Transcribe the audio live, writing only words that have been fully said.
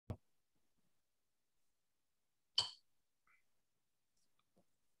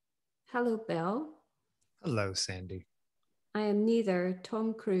Hello, Belle. Hello, Sandy. I am neither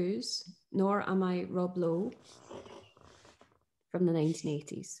Tom Cruise nor am I Rob Lowe from the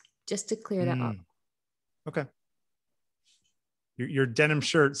 1980s. Just to clear that up. Okay. Your denim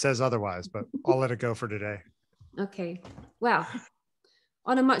shirt says otherwise, but I'll let it go for today. Okay. Well,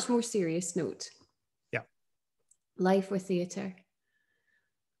 on a much more serious note. Yeah. Life with theatre.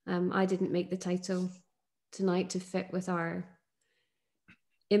 I didn't make the title tonight to fit with our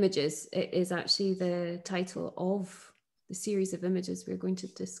images. It is actually the title of the series of images we're going to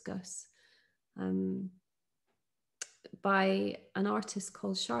discuss by an artist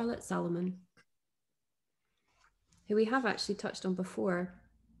called Charlotte Salomon, who we have actually touched on before.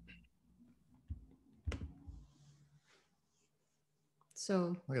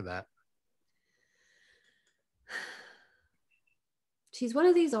 So look at that. She's one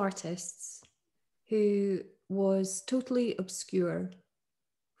of these artists who was totally obscure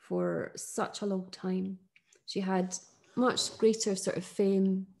for such a long time. She had much greater sort of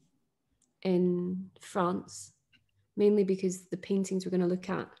fame in France, mainly because the paintings we're going to look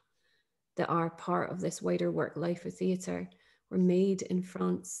at that are part of this wider work, Life of Theatre, were made in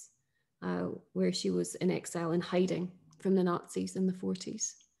France, where she was in exile and hiding from the Nazis in the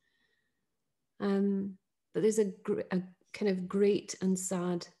 40s. But there's a kind of great and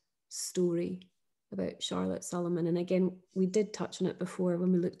sad story about Charlotte Salomon. And again, we did touch on it before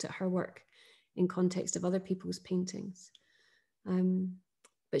when we looked at her work in context of other people's paintings.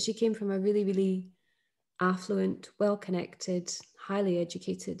 But she came from a really, really affluent, well-connected, highly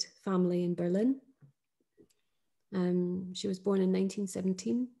educated family in Berlin. She was born in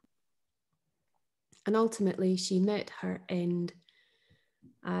 1917. And ultimately, she met her end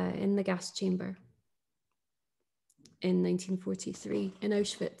in the gas chamber in 1943 in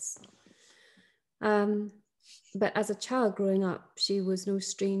Auschwitz. But as a child growing up, she was no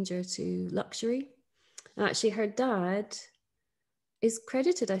stranger to luxury. And actually, her dad is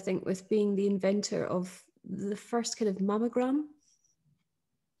credited, I think, with being the inventor of the first kind of mammogram.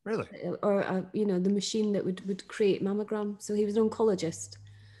 Really? Or, the machine that would create mammogram. So he was an oncologist,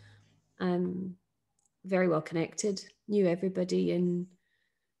 very well connected, knew everybody in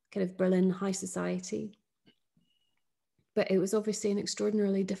kind of Berlin high society. But it was obviously an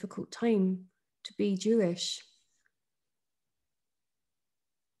extraordinarily difficult time to be Jewish.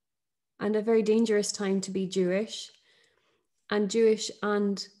 And a very dangerous time to be Jewish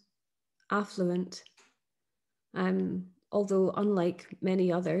and affluent. Although unlike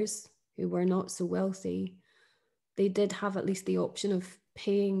many others who were not so wealthy, they did have at least the option of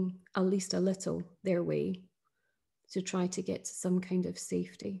paying at least a little their way to try to get to some kind of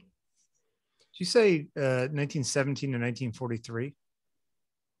safety. Did you say 1917 to 1943?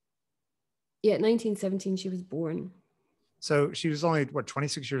 Yeah, 1917 she was born. So she was only,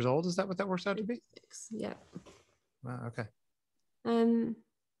 26 years old? Is that what that works out to be? Yeah. Wow, okay. And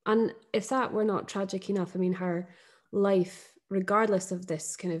if that were not tragic enough, I mean, her life, regardless of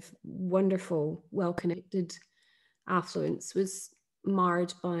this kind of wonderful, well-connected affluence, was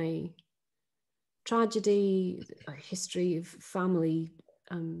marred by tragedy, a history of family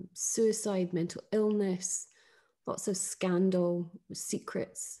suicide, mental illness, lots of scandal,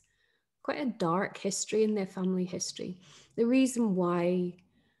 secrets, quite a dark history in their family history. The reason why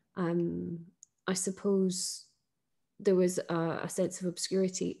I suppose there was a sense of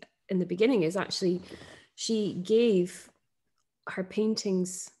obscurity in the beginning is actually she gave her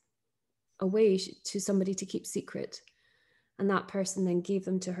paintings away to somebody to keep secret. And that person then gave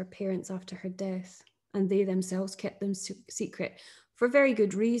them to her parents after her death. And they themselves kept them secret for very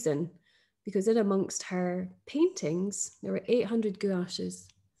good reason, because in amongst her paintings, there were 800 gouaches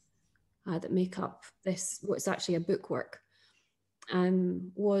that make up this, what's actually a bookwork,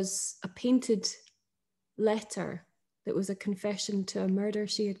 was a painted letter that was a confession to a murder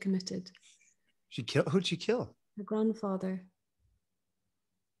she had committed. Who'd she kill? Her grandfather.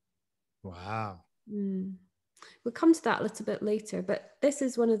 Wow. We'll come to that a little bit later, but this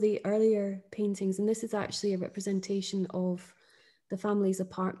is one of the earlier paintings, and this is actually a representation of the family's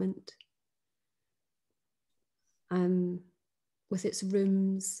apartment, with its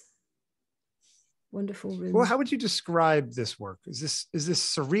rooms, wonderful rooms. Well, how would you describe this work? Is this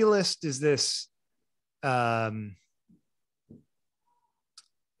surrealist? Is this I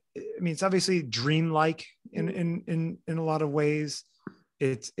mean, it's obviously dreamlike in a lot of ways.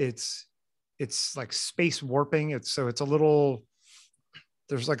 It's like space warping. It's a little,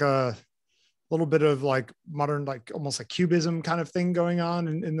 there's like a little bit of like modern, like almost like cubism kind of thing going on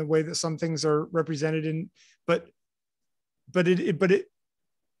in the way that some things are represented in, but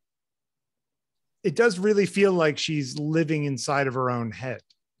it does really feel like she's living inside of her own head.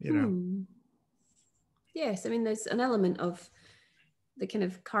 you know. Yes, I mean, there's an element of the kind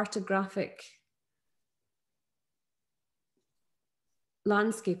of cartographic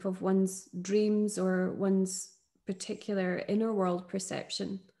landscape of one's dreams or one's particular inner world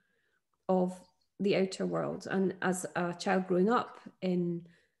perception of the outer world. And as a child growing up in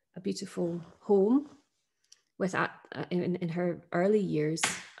a beautiful home with in her early years,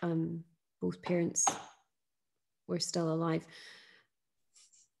 both parents were still alive.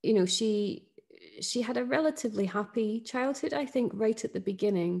 You know, she had a relatively happy childhood, I think, right at the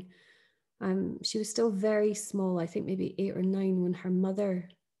beginning. She was still very small, I think maybe 8 or 9, when her mother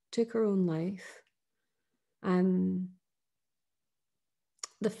took her own life.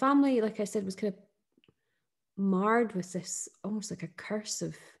 The family, like I said, was kind of marred with this almost like a curse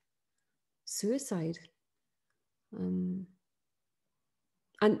of suicide. And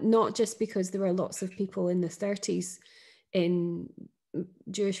not just because there were lots of people in the 30s in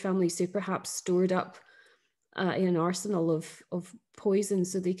Jewish families who perhaps stored up an arsenal of poison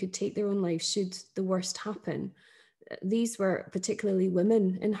so they could take their own life should the worst happen. These were particularly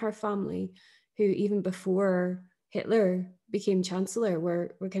women in her family who, even before Hitler became chancellor,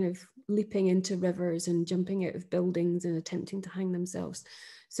 were kind of leaping into rivers and jumping out of buildings and attempting to hang themselves.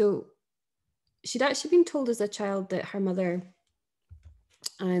 So she'd actually been told as a child that her mother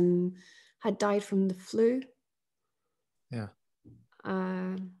had died from the flu. Yeah.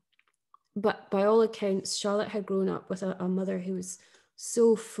 But by all accounts, Charlotte had grown up with a mother who was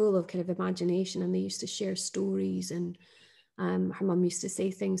so full of kind of imagination, and they used to share stories. And her mum used to say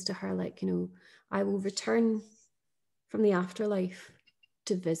things to her like, you know, I will return from the afterlife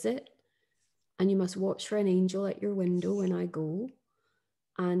to visit, and you must watch for an angel at your window when I go.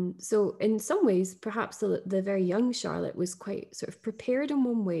 And so in some ways, perhaps the very young Charlotte was quite sort of prepared in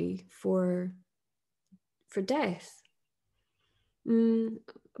one way for death.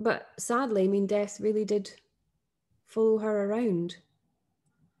 But sadly, I mean, death really did follow her around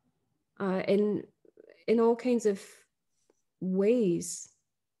in all kinds of ways.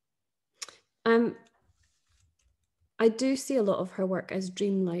 I do see a lot of her work as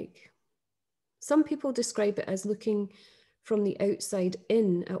dreamlike. Some people describe it as looking from the outside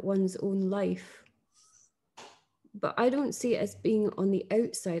in at one's own life. But I don't see it as being on the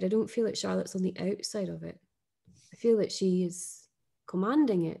outside. I don't feel that Charlotte's on the outside of it. I feel that she is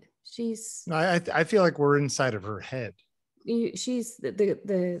commanding it. I feel like we're inside of her head. She's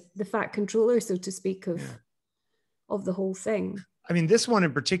the fat controller, so to speak, of the whole thing. I mean, this one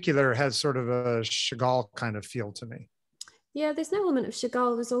in particular has sort of a Chagall kind of feel to me. Yeah, there's an element of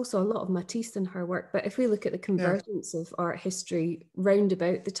Chagall. There's also a lot of Matisse in her work. But if we look at the convergence of art history round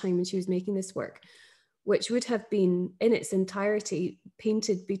about the time when she was making this work, which would have been in its entirety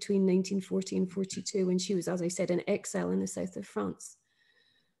painted between 1940 and 42, when she was, as I said, in exile in the south of France.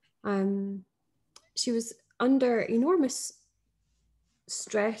 She was under enormous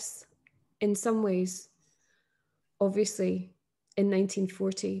stress in some ways. Obviously, in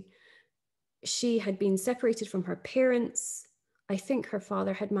 1940, she had been separated from her parents. I think her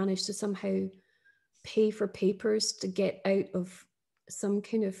father had managed to somehow pay for papers to get out of some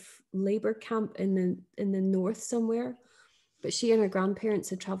kind of labor camp in the north somewhere. But she and her grandparents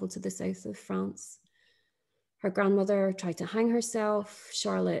had traveled to the south of France. Her grandmother tried to hang herself.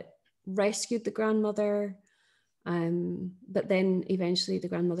 Charlotte rescued the grandmother. But then eventually the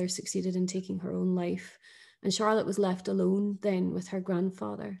grandmother succeeded in taking her own life. And Charlotte was left alone then with her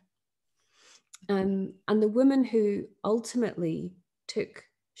grandfather. And the woman who ultimately took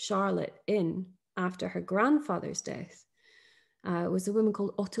Charlotte in after her grandfather's death was a woman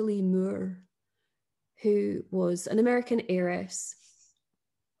called Ottilie Moore, who was an American heiress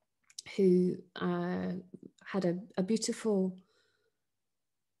who had a beautiful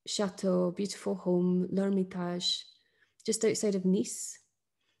chateau, beautiful home, L'Hermitage, just outside of Nice,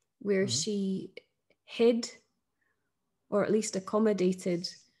 where she hid, or at least accommodated,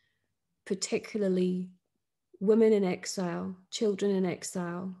 particularly women in exile, children in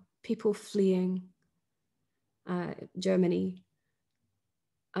exile, people fleeing Germany,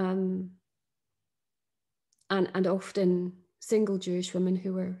 and often single Jewish women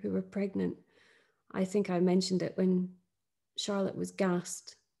who were pregnant. I think I mentioned it when Charlotte was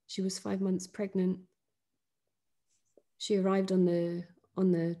gassed. She was 5 months pregnant. She arrived on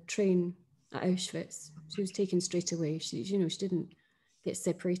the train at Auschwitz. She was taken straight away. She didn't get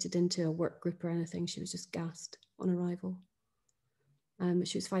separated into a work group or anything. She was just gassed on arrival.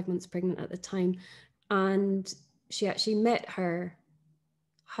 She was 5 months pregnant at the time. And she actually met her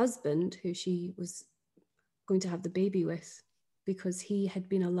husband, who she was going to have the baby with, because he had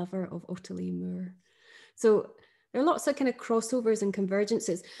been a lover of Ottilie Moore. So there are lots of kind of crossovers and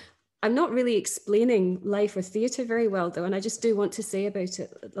convergences. I'm not really explaining Life with Theatre very well, though, and I just do want to say about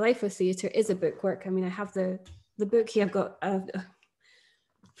it. Life with Theatre is a bookwork. I mean, I have the book here. I've got a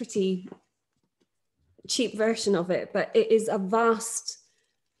pretty cheap version of it, but it is a vast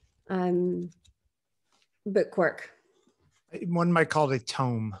bookwork. One might call it a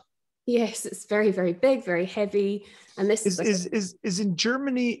tome. Yes, it's very, very big, very heavy. And this is in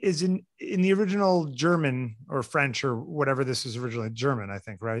Germany, is in the original German or French or whatever, this was originally German, I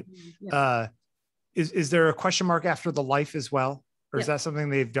think, right? Yeah. Is there a question mark after the life as well? Or is that something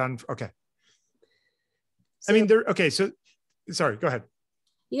they've done? Okay. So, I mean, so sorry, go ahead.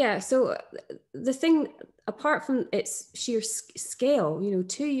 Yeah, so the thing, apart from its sheer scale,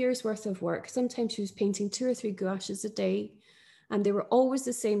 2 years worth of work, sometimes she was painting 2 or 3 gouaches a day, and they were always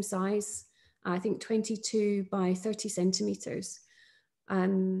the same size, I think 22 by 30 centimeters.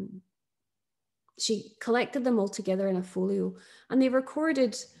 She collected them all together in a folio, and they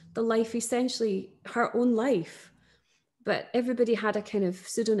recorded the life, essentially her own life, but everybody had a kind of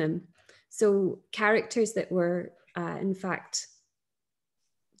pseudonym. So characters that were in fact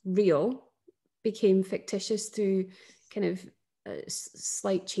real became fictitious through kind of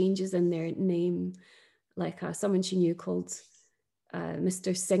slight changes in their name, like someone she knew called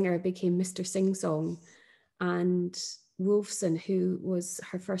Mr. Singer became Mr. Sing Song, and Wolfson, who was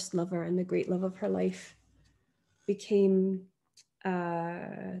her first lover and the great love of her life, became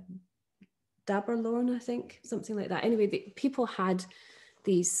Daberlorn, I think, something like that. Anyway, people had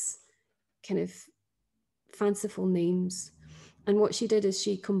these kind of fanciful names. And what she did is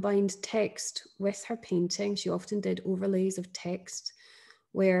she combined text with her painting. She often did overlays of text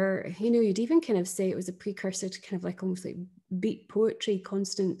where, you'd even kind of say it was a precursor to kind of like almost like beat poetry,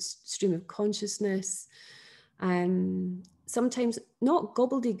 constant stream of consciousness. Sometimes not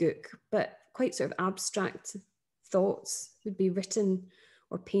gobbledygook, but quite sort of abstract thoughts would be written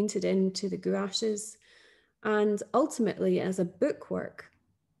or painted into the gouaches. And ultimately, as a bookwork,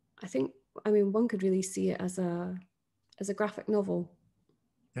 one could really see it as a graphic novel.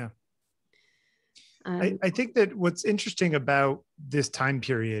 Yeah. I think that what's interesting about this time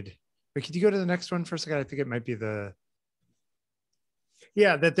period, but could you go to the next one for a second? I think it might be that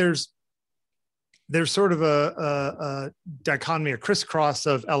there's sort of a dichotomy, a crisscross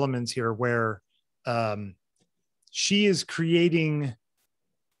of elements here where she is creating,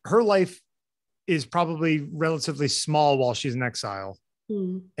 her life is probably relatively small while she's in exile.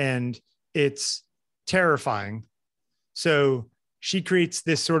 And it's terrifying. So she creates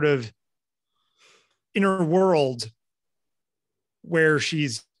this sort of inner world where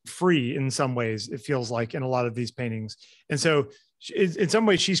she's free in some ways, it feels like, in a lot of these paintings. And so in some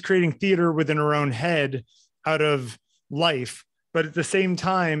ways she's creating theater within her own head out of life. But at the same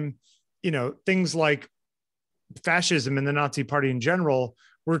time, things like fascism and the Nazi party in general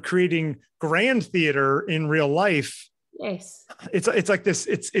were creating grand theater in real life. Yes. It's like this,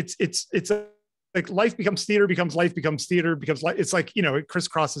 it's like life becomes theater, becomes life, becomes theater, becomes life. It's like, it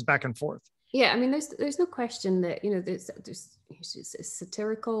crisscrosses back and forth. Yeah, I mean, there's no question that, there's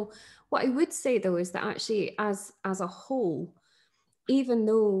satirical. What I would say, though, is that actually as a whole, even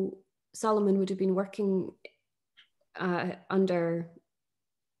though Salomon would have been working under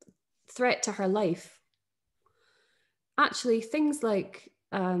threat to her life, actually things like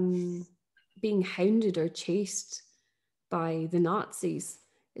being hounded or chased by the Nazis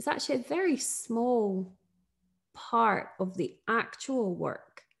is actually a very small part of the actual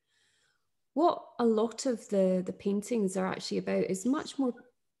work. What a lot of the paintings are actually about is much more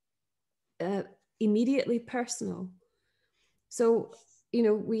immediately personal. So,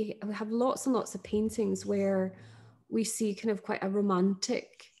 we have lots and lots of paintings where we see kind of quite a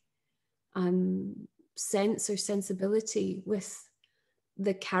romantic sense or sensibility with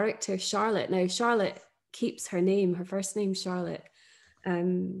the character Charlotte. Now, Charlotte keeps her name, her first name Charlotte.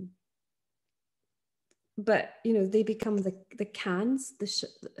 But they become the Cans, the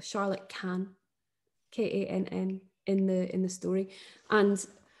Charlotte Can, Kann, in the story, and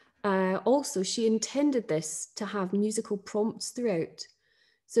also she intended this to have musical prompts throughout.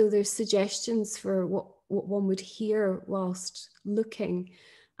 So there's suggestions for what one would hear whilst looking,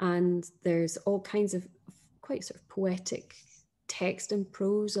 and there's all kinds of quite sort of poetic text and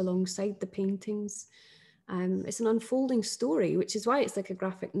prose alongside the paintings. It's an unfolding story, which is why it's like a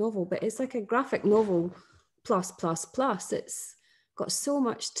graphic novel, but it's like a graphic novel plus. It's got so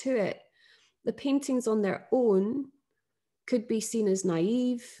much to it. The paintings on their own could be seen as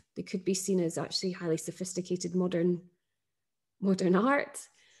naive. They could be seen as actually highly sophisticated modern art.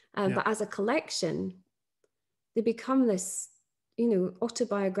 But as a collection, they become this,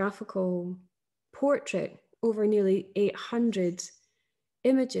 autobiographical portrait over nearly 800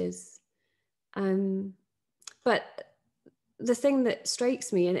 images. But the thing that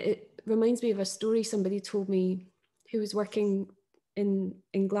strikes me, and it reminds me of a story somebody told me who was working in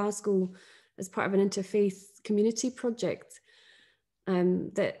Glasgow as part of an interfaith community project,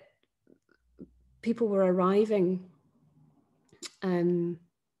 that people were arriving,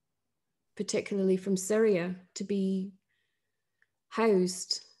 particularly from Syria, to be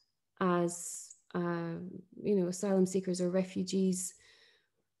housed as asylum seekers or refugees.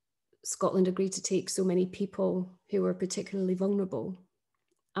 Scotland agreed to take so many people who were particularly vulnerable,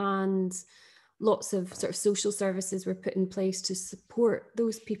 and lots of sort of social services were put in place to support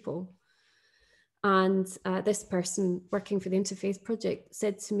those people. And this person working for the Interfaith Project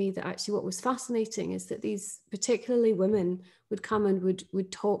said to me that actually what was fascinating is that these particularly women would come and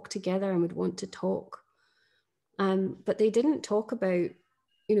would talk together and would want to talk. But they didn't talk about,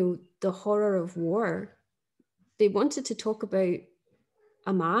 the horror of war. They wanted to talk about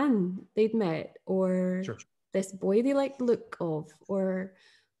a man they'd met, or Sure. this boy they liked the look of, or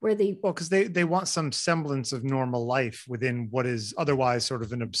where they... Well, because they want some semblance of normal life within what is otherwise sort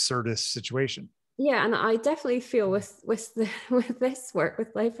of an absurdist situation. Yeah, and I definitely feel with this work,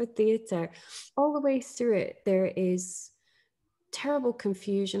 with Life with Theatre, all the way through it, there is terrible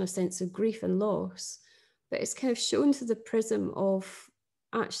confusion, a sense of grief and loss, but it's kind of shown through the prism of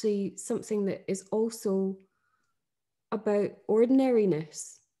actually something that is also about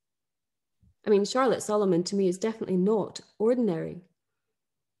ordinariness. I mean, Charlotte Salomon to me is definitely not ordinary,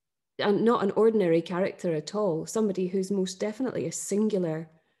 and not an ordinary character at all. Somebody who's most definitely a singular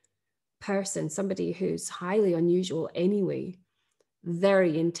person, somebody who's highly unusual anyway,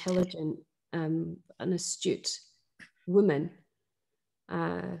 very intelligent, an astute woman,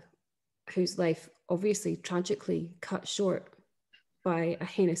 whose life obviously tragically cut short by a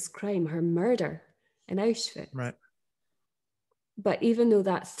heinous crime, her murder in Auschwitz. Right. But even though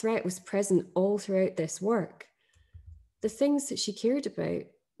that threat was present all throughout this work, the things that she cared about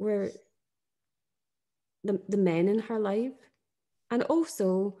were the men in her life, and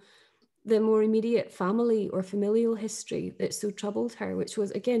also the more immediate family or familial history that so troubled her, which was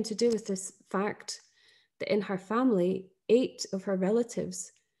again to do with this fact that in her family, 8 of her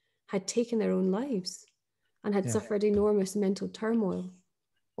relatives had taken their own lives and had suffered enormous mental turmoil.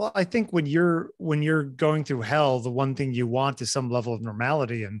 Well, I think when you're going through hell, the one thing you want is some level of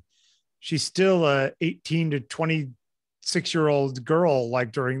normality. And she's still a 18 to 26-year-old girl,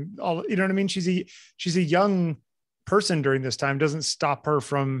 like during all, you know what I mean? She's a young person during this time. Doesn't stop her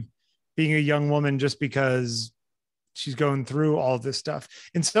from being a young woman just because she's going through all of this stuff.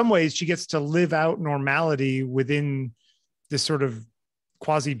 In some ways, she gets to live out normality within this sort of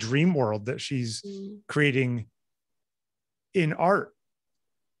quasi dream world that she's creating in art.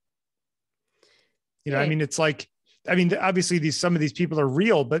 I mean, it's like, obviously some of these people are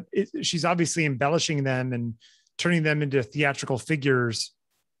real, but she's obviously embellishing them and turning them into theatrical figures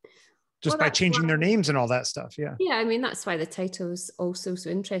just by changing their names and all that stuff. Yeah. Yeah. I mean, that's why the title is also so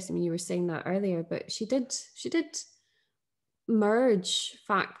interesting. You were saying that earlier, but she did merge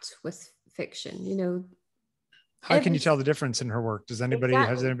fact with fiction, How can you tell the difference in her work? Has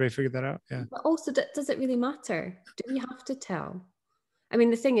anybody figured that out? Yeah. But also, does it really matter? Do we have to tell? I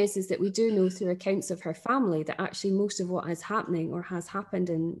mean, the thing is that we do know through accounts of her family that actually most of what is happening or has happened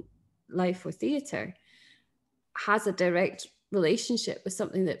in Life with Theatre has a direct relationship with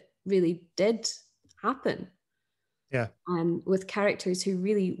something that really did happen. Yeah. With characters who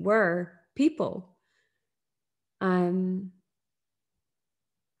really were people. What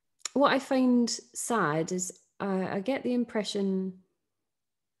I find sad is I get the impression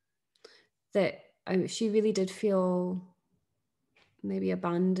that she really did feel maybe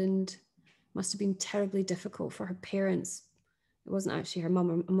abandoned. Must have been terribly difficult for her parents. It wasn't actually her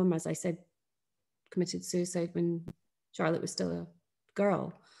mum. Her mum, as I said, committed suicide when Charlotte was still a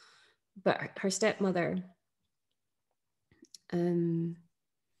girl. But her stepmother and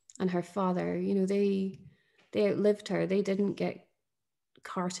her father, they outlived her. They didn't get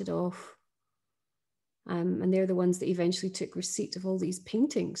carted off. And they're the ones that eventually took receipt of all these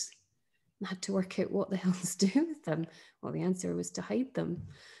paintings and had to work out what the hell to do with them. Well, the answer was to hide them.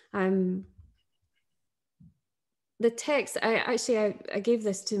 The text, I gave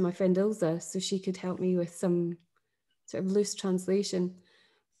this to my friend Ilza so she could help me with some sort of loose translation.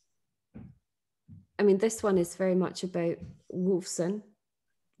 I mean, this one is very much about Wolfson,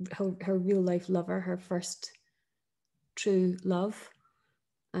 her real life lover, her first true love.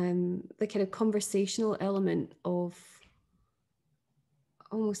 The kind of conversational element of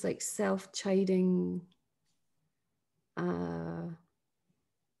almost like self-chiding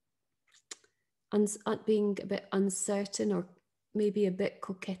being a bit uncertain or maybe a bit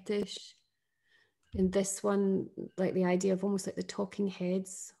coquettish. In this one, like the idea of almost like the talking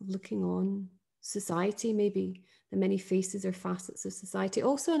heads looking on society, maybe the many faces or facets of society.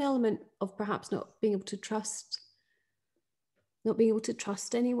 Also an element of perhaps not being able to trust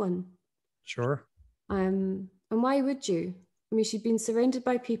anyone. Sure. And why would you? I mean, she'd been surrounded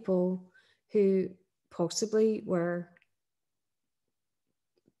by people who possibly were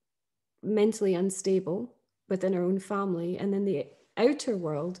mentally unstable within her own family, and then the outer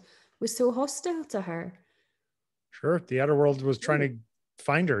world was so hostile to her. Sure. The outer world was trying to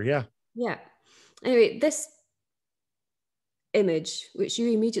find her. Yeah. Yeah. Anyway, this image, which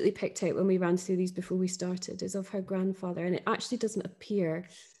you immediately picked out when we ran through these before we started, is of her grandfather, and it actually doesn't appear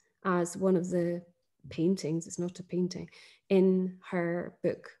as one of the paintings, it's not a painting, in her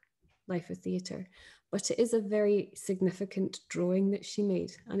book, Life of Theatre, but it is a very significant drawing that she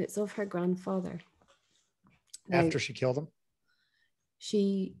made, and it's of her grandfather. After she killed him?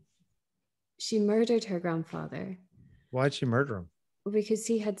 She murdered her grandfather. Why'd she murder him? Because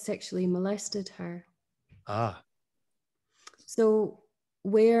he had sexually molested her. Ah. So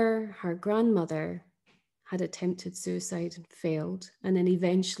where her grandmother had attempted suicide and failed, and then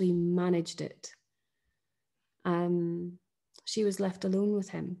eventually managed it, she was left alone with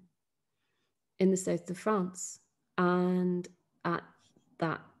him in the south of France. And at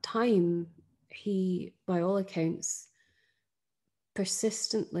that time, he, by all accounts,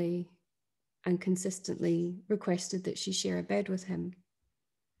 persistently and consistently requested that she share a bed with him.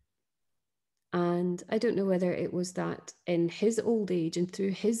 And I don't know whether it was that in his old age and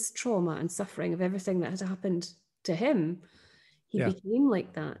through his trauma and suffering of everything that had happened to him, he became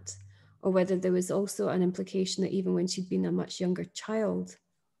like that, or whether there was also an implication that even when she'd been a much younger child,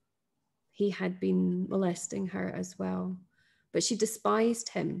 he had been molesting her as well. But she despised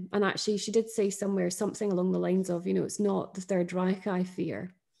him. And actually, she did say somewhere something along the lines of, you know, it's not the Third Reich I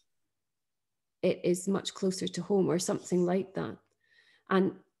fear. It is much closer to home, or something like that.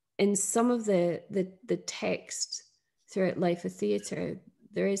 And in some of the text throughout Life of Theatre,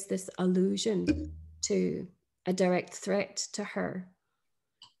 there is this allusion to a direct threat to her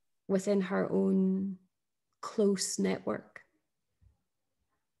within her own close network.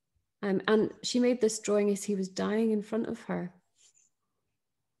 And she made this drawing as he was dying in front of her.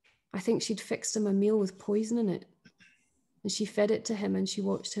 I think she'd fixed him a meal with poison in it, and she fed it to him, and she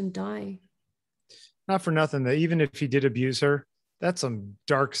watched him die. Not for nothing that even if he did abuse her, that's some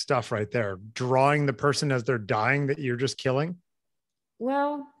dark stuff right there. Drawing the person as they're dying that you're just killing.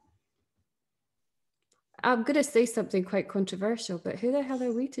 Well, I'm going to say something quite controversial, but who the hell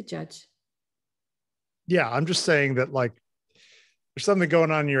are we to judge? Yeah, I'm just saying that, like, there's something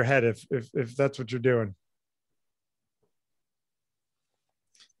going on in your head if that's what you're doing.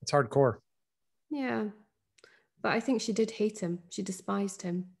 It's hardcore. Yeah, but I think she did hate him. She despised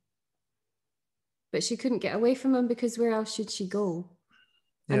him. But she couldn't get away from him because where else should she go?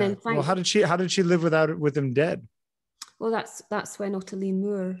 Yeah. And then well, how did she live with him dead? Well, that's when Ottilie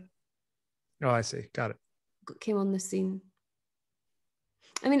Moore. Oh, I see. Got it. Came on the scene.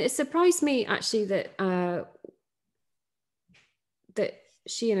 I mean, it surprised me actually that that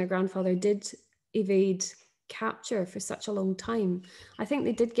she and her grandfather did evade capture for such a long time. I think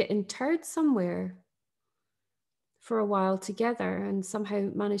they did get interred somewhere for a while together and somehow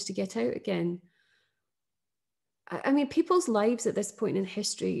managed to get out again. I mean, people's lives at this point in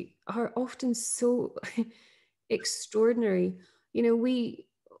history are often so extraordinary. You know, we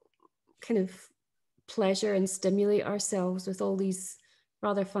kind of pleasure and stimulate ourselves with all these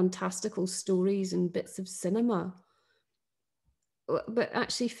rather fantastical stories and bits of cinema. But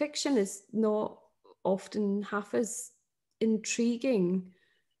actually, fiction is not often half as intriguing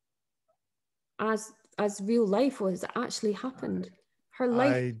as real life was actually happened. Her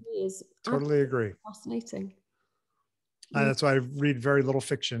life is totally agree. Fascinating. That's why I read very little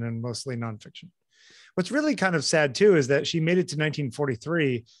fiction and mostly nonfiction. What's really kind of sad too is that she made it to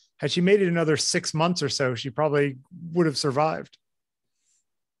 1943. Had she made it another 6 months or so, she probably would have survived.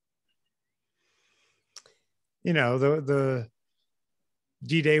 You know, the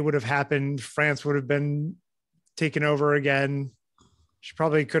D-Day would have happened. France would have been taken over again. She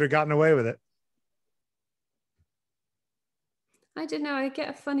probably could have gotten away with it. I don't know. I get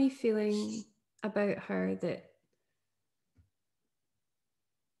a funny feeling about her that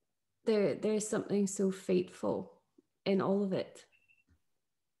there's something so fateful in all of it.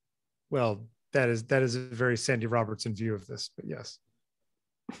 Well, that is a very Sandi Robertson view of this, but yes.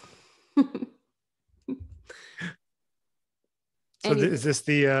 So anyway. Is this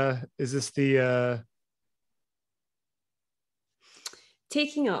the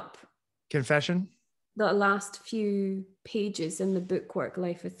taking up Confession? The last few pages in the bookwork,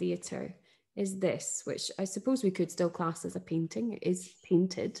 Life of Theatre, is this, which I suppose we could still class as a painting. It is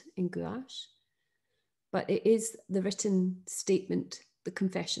painted in gouache, but it is the written statement, the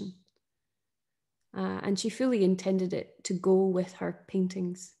confession. And she fully intended it to go with her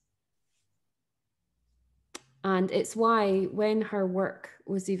paintings. And it's why when her work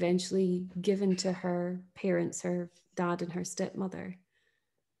was eventually given to her parents, her dad and her stepmother,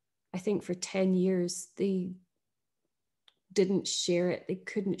 I think for 10 years, they didn't share it. They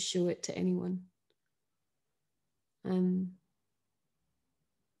couldn't show it to anyone. There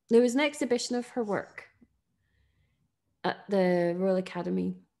was an exhibition of her work at the Royal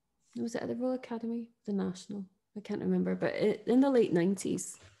Academy. Was it at the Royal Academy? The National? I can't remember, but in the late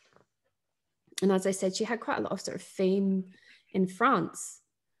 90s. And as I said, she had quite a lot of sort of fame in France.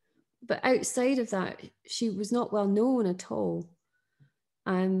 But outside of that, she was not well known at all.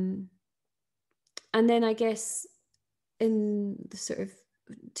 And then I guess in the sort of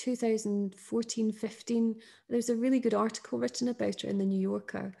 2014, 15, there was a really good article written about her in the New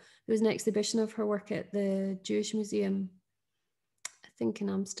Yorker. There was an exhibition of her work at the Jewish Museum, I think in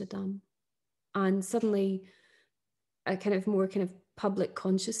Amsterdam. And suddenly a kind of more kind of public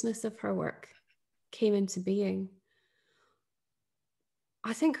consciousness of her work came into being.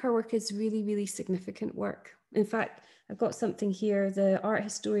 I think her work is really, really significant work. In fact, I've got something here. The art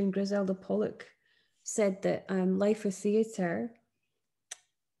historian Griselda Pollock said that Life of Theatre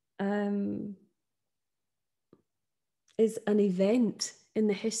is an event in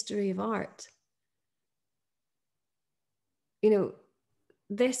the history of art. You know,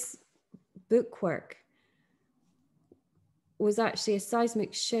 this bookwork was actually a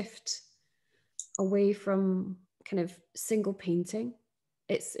seismic shift away from kind of single painting.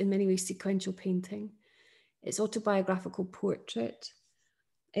 It's in many ways sequential painting. It's autobiographical portrait.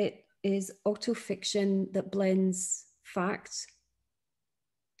 It is autofiction that blends fact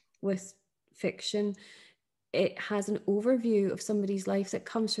with fiction. It has an overview of somebody's life that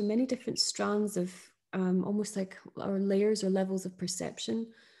comes from many different strands of almost like our layers or levels of perception.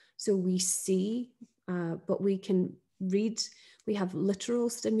 So we see, but we can read. We have literal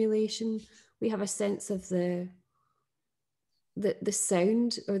stimulation. We have a sense of the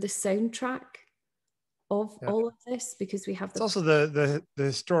sound or the soundtrack of all of this, because we have it's also the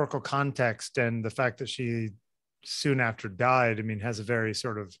historical context, and the fact that she soon after died, I mean, has a very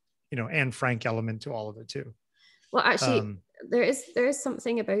sort of, you know, Anne Frank element to all of it too. Well, actually, there is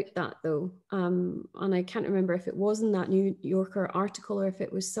something about that though, and I can't remember if it was in that New Yorker article or if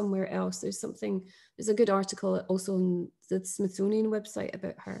it was somewhere else. There's a good article also on the Smithsonian website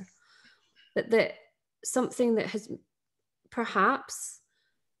about her, but that something that has perhaps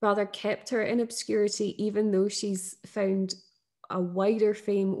rather kept her in obscurity, even though she's found a wider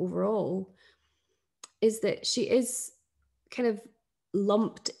fame overall, is that she is kind of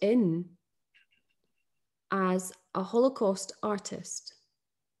lumped in as a Holocaust artist,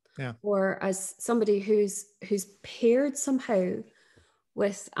 or as somebody who's paired somehow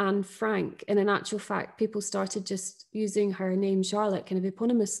with Anne Frank. And in actual fact, people started just using her name Charlotte kind of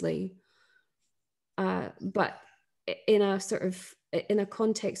eponymously, but in a sort of in a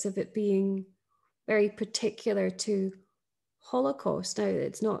context of it being very particular to Holocaust. Now,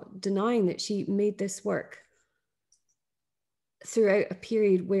 it's not denying that she made this work throughout a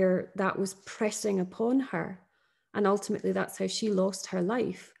period where that was pressing upon her, and ultimately that's how she lost her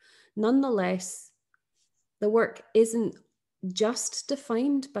life. Nonetheless, the work isn't just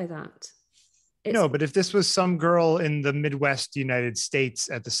defined by that. No, but if this was some girl in the Midwest United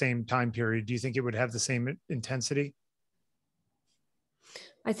States at the same time period, do you think it would have the same intensity?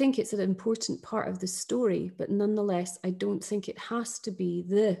 I think it's an important part of the story, but nonetheless, I don't think it has to be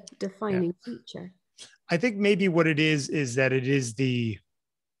the defining feature. I think maybe what it is that it is the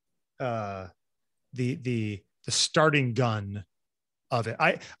starting gun of it.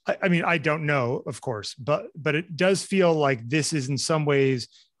 I mean, I don't know, of course, but it does feel like this is in some ways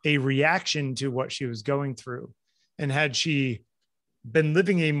a reaction to what she was going through. And had she been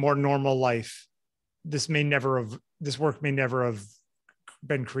living a more normal life, this work may never have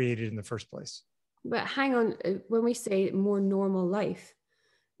been created in the first place. But hang on, when we say more normal life,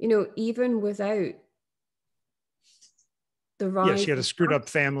 you know, even without the rise, she had a screwed up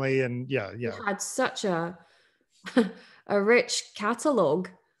family, and she had such a rich catalogue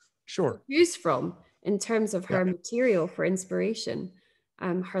to choose from in terms of her material for inspiration.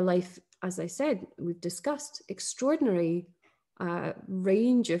 Her life, as I said, we've discussed, extraordinary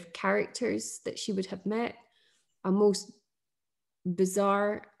range of characters that she would have met, a most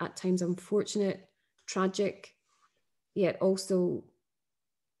bizarre, at times unfortunate, tragic, yet also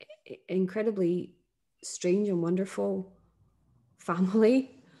incredibly strange and wonderful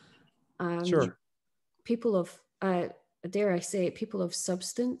family. Sure. People of, dare I say it, people of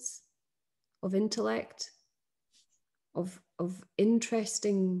substance, of intellect, of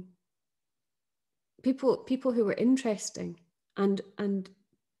interesting people who were interesting and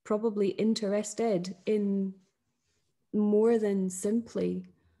probably interested in more than simply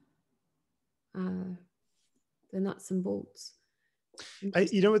the nuts and bolts.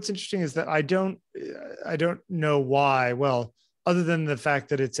 You know what's interesting is that I don't know why. Well, other than the fact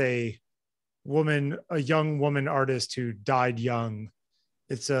that it's a young woman artist who died young.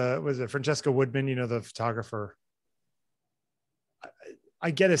 It's was it Francesca Woodman, you know, the photographer.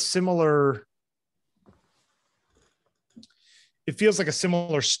 I get a similar. It feels like a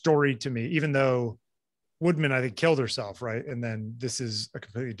similar story to me, even though Woodman, I think, killed herself, right? And then this is a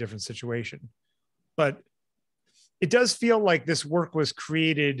completely different situation. But it does feel like this work was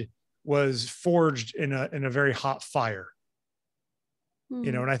forged in a very hot fire.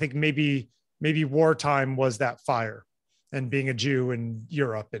 You know, and I think maybe wartime was that fire, and being a Jew in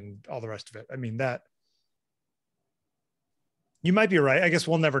Europe and all the rest of it. I mean, that you might be right. I guess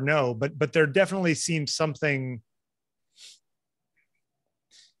we'll never know, but there definitely seems something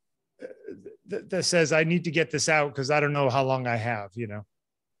that says I need to get this out because I don't know how long I have, you know.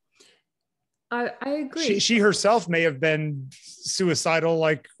 I agree. She herself may have been suicidal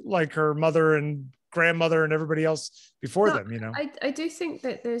like her mother and grandmother and everybody else before them, you know. I do think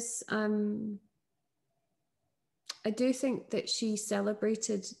that there's I do think that she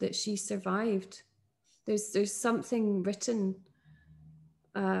celebrated that she survived. There's something written,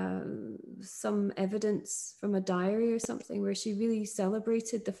 some evidence from a diary or something where she really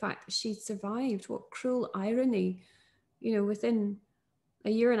celebrated the fact that she'd survived. What cruel irony, you know, within a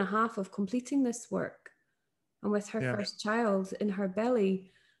year and a half of completing this work, and with her first child in her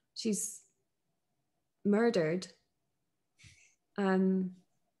belly, she's murdered.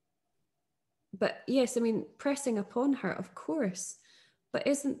 But yes, I mean, pressing upon her, of course, but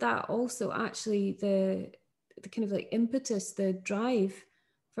isn't that also actually the kind of like impetus, the drive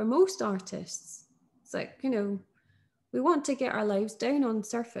for most artists? It's like, you know, we want to get our lives down on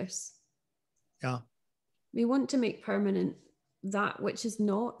surface. Yeah. We want to make permanent that which is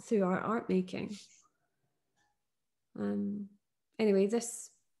not through our art making. Anyway,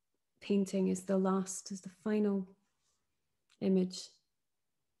 this painting is the final image.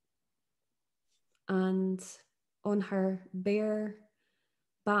 And on her bare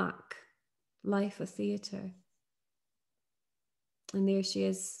back, life a theatre. And there she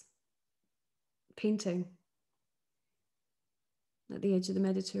is, painting at the edge of the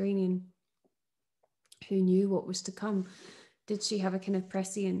Mediterranean. Who knew what was to come? Did she have a kind of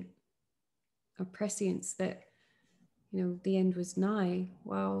prescience that, you know, the end was nigh?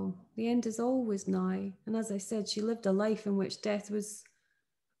 Well, the end is always nigh. And as I said, she lived a life in which death was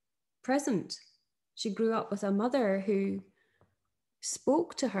present. She grew up with a mother who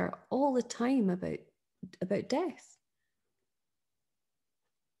spoke to her all the time about death.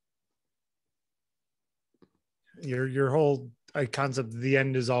 Your whole concept, the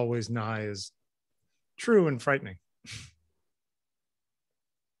end is always nigh, is true and frightening.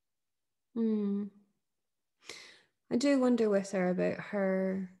 I do wonder with her about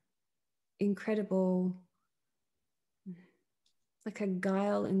her incredible, like a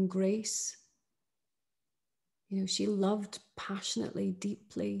guile and grace. You know, she loved passionately,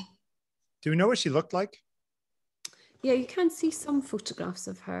 deeply. Do we know what she looked like? Yeah, you can see some photographs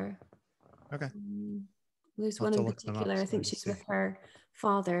of her. Okay. There's one in particular, I think she's with her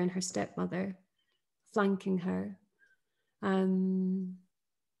father and her stepmother, flanking her.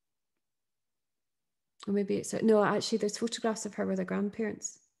 Or maybe it's, no, actually there's photographs of her with her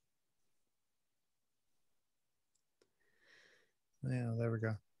grandparents. Yeah, there we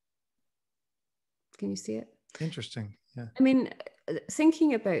go. Can you see it? Interesting. Yeah. I mean,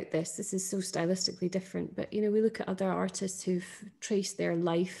 thinking about this is so stylistically different, but, you know, we look at other artists who've traced their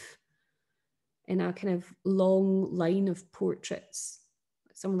life in a kind of long line of portraits.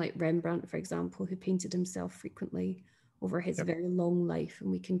 Someone like Rembrandt, for example, who painted himself frequently over his very long life,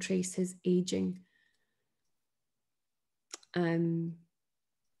 and we can trace his aging. And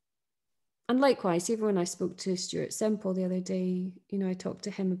likewise, even when I spoke to Stuart Semple the other day, you know, I talked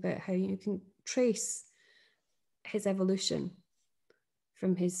to him about how you can trace his evolution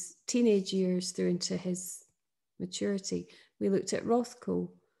from his teenage years through into his maturity. We looked at Rothko.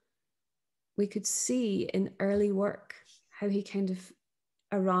 We could see in early work how he kind of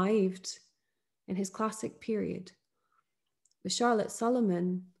arrived in his classic period. With Charlotte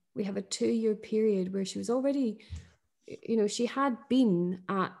Salomon, we have a 2-year period where she was already you know, she had been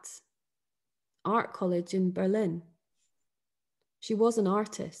at art college in Berlin. She was an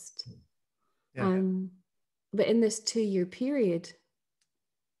artist. Yeah. But in this 2-year period,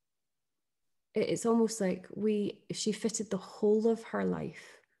 it's almost like she fitted the whole of her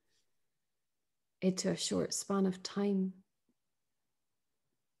life into a short span of time.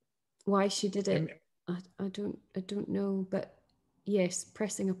 Why she did it, I don't know. But yes,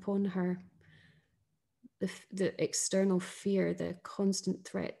 pressing upon her the external fear, the constant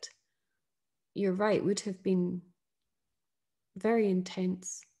threat, you're right, would have been very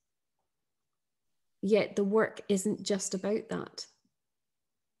intense. Yet the work isn't just about that.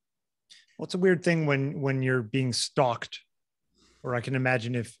 Well, it's a weird thing when you're being stalked, or I can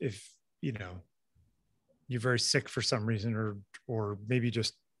imagine if you know, you're very sick for some reason, or maybe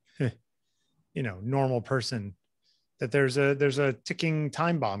just you know, normal person, that there's a ticking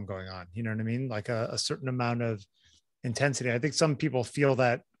time bomb going on. You know what I mean? Like a certain amount of intensity. I think some people feel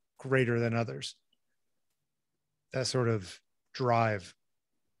that greater than others. That sort of drive.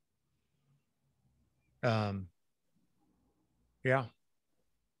 Yeah.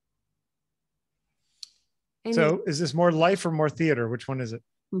 So is this more life or more theater? Which one is it?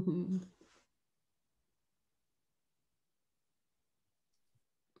 Mm-hmm.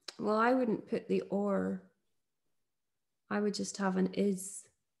 Well, I wouldn't put the or. I would just have an is.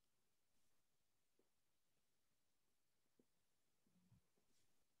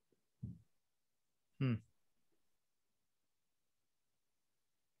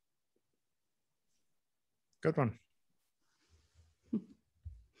 Good one.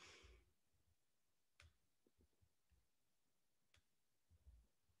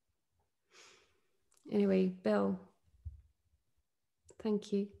 Anyway, Bill,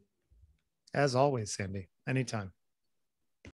 thank you. As always, Sandi, anytime.